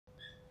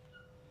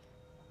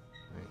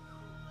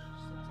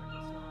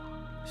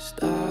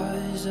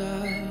Stars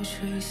are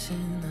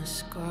tracing the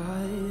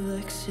sky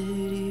like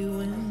city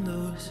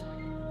windows.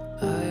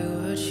 I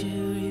watch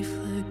you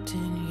reflect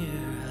in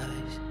your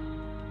eyes.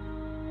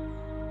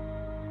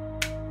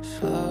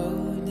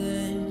 Slow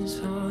dance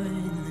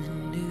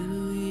on the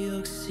New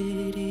York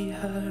City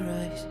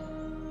high-rise.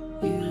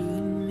 You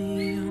and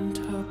me on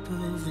top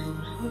of the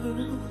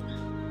world.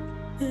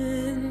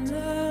 And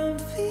I'm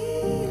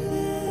feeling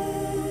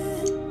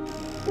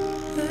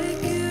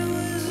like it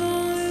was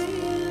only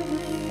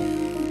ever you.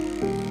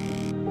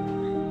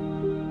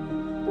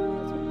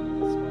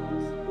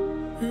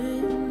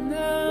 And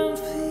I'm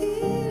feeling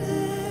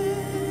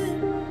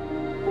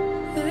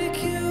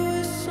like it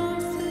was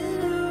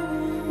something I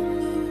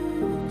won't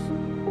lose.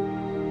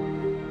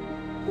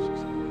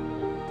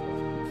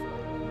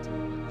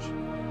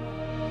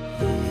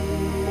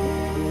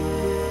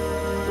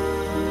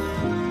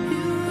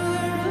 You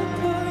are a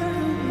part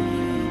of me.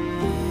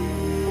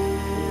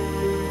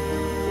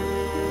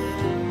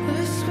 I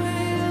swear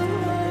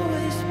you'll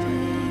always be.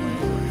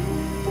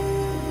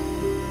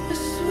 I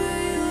swear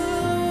you'll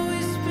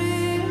always be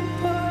a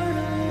part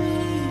of me.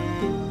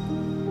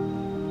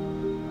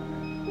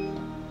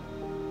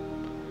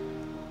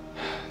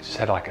 Just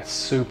had like a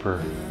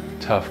super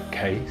tough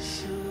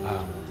case.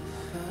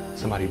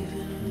 Somebody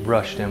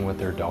rushed in with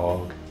their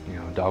dog. You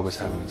know, the dog was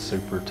having a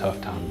super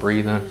tough time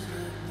breathing.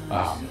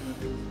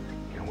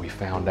 You know, we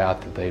found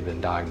out that they'd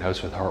been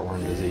diagnosed with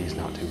heartworm disease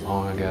not too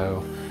long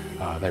ago.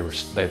 They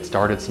had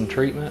started some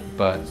treatment,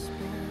 but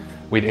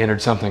we'd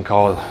entered something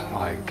called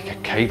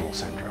like cable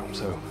syndrome.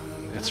 So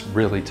it's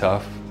really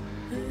tough,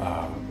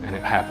 and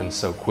it happens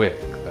so quick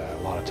that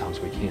a lot of times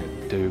we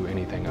can't do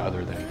anything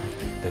other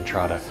than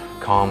try to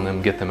calm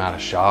them, get them out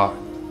of shock.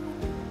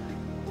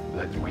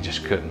 That we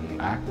just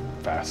couldn't act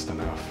fast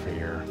enough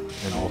here,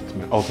 and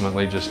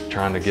ultimately just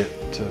trying to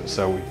get to.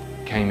 So we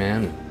came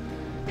in and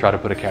tried to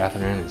put a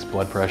catheter in. His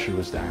blood pressure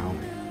was down.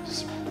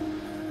 Just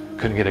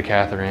couldn't get a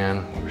catheter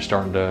in. We were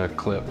starting to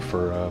clip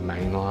for a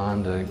main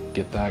line to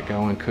get that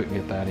going. Couldn't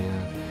get that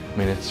in. I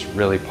mean, it's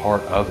really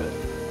part of it.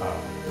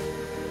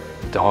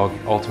 The dog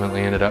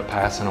ultimately ended up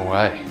passing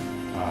away. You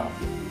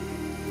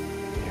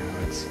know,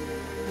 it's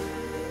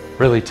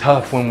really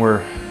tough when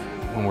we're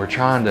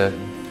trying to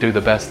do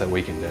the best that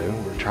we can do.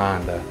 We're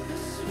trying to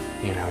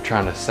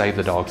save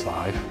the dog's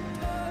life.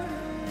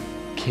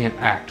 Can't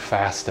act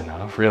fast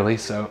enough, really.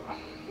 So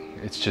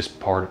it's just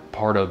part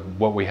of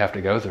what we have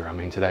to go through. I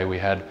mean, today we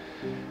had,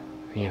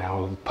 you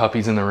know,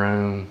 puppies in the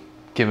room,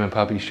 giving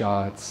puppy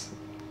shots,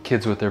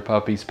 kids with their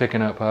puppies,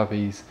 picking up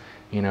puppies,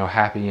 you know,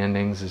 happy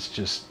endings. It's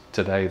just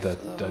today that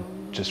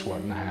just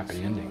wasn't a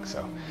happy ending.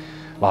 So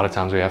a lot of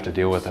times we have to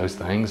deal with those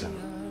things,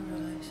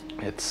 and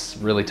it's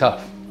really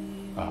tough.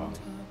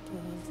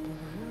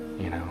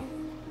 You know,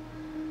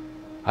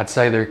 I'd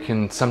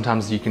say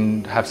sometimes you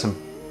can have some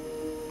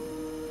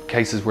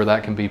cases where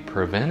that can be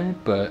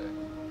prevented, but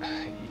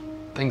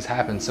things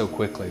happen so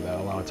quickly that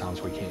a lot of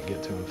times we can't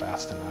get to them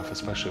fast enough,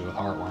 especially with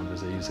heartworm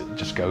disease. It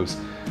just goes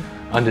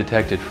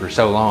undetected for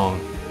so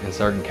long in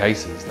certain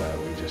cases that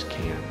we just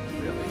can't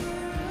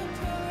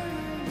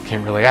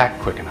really act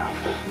quick enough.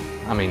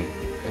 I mean,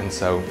 and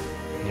so,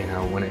 you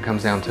know, when it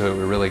comes down to it,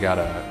 we really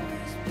gotta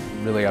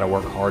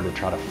work hard to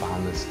try to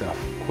find this stuff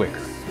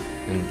quicker.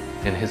 And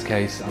in his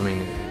case, I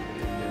mean,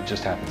 it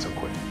just happened so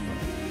quick.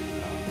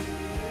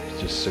 It's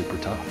just super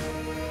tough.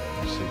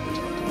 Super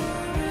tough.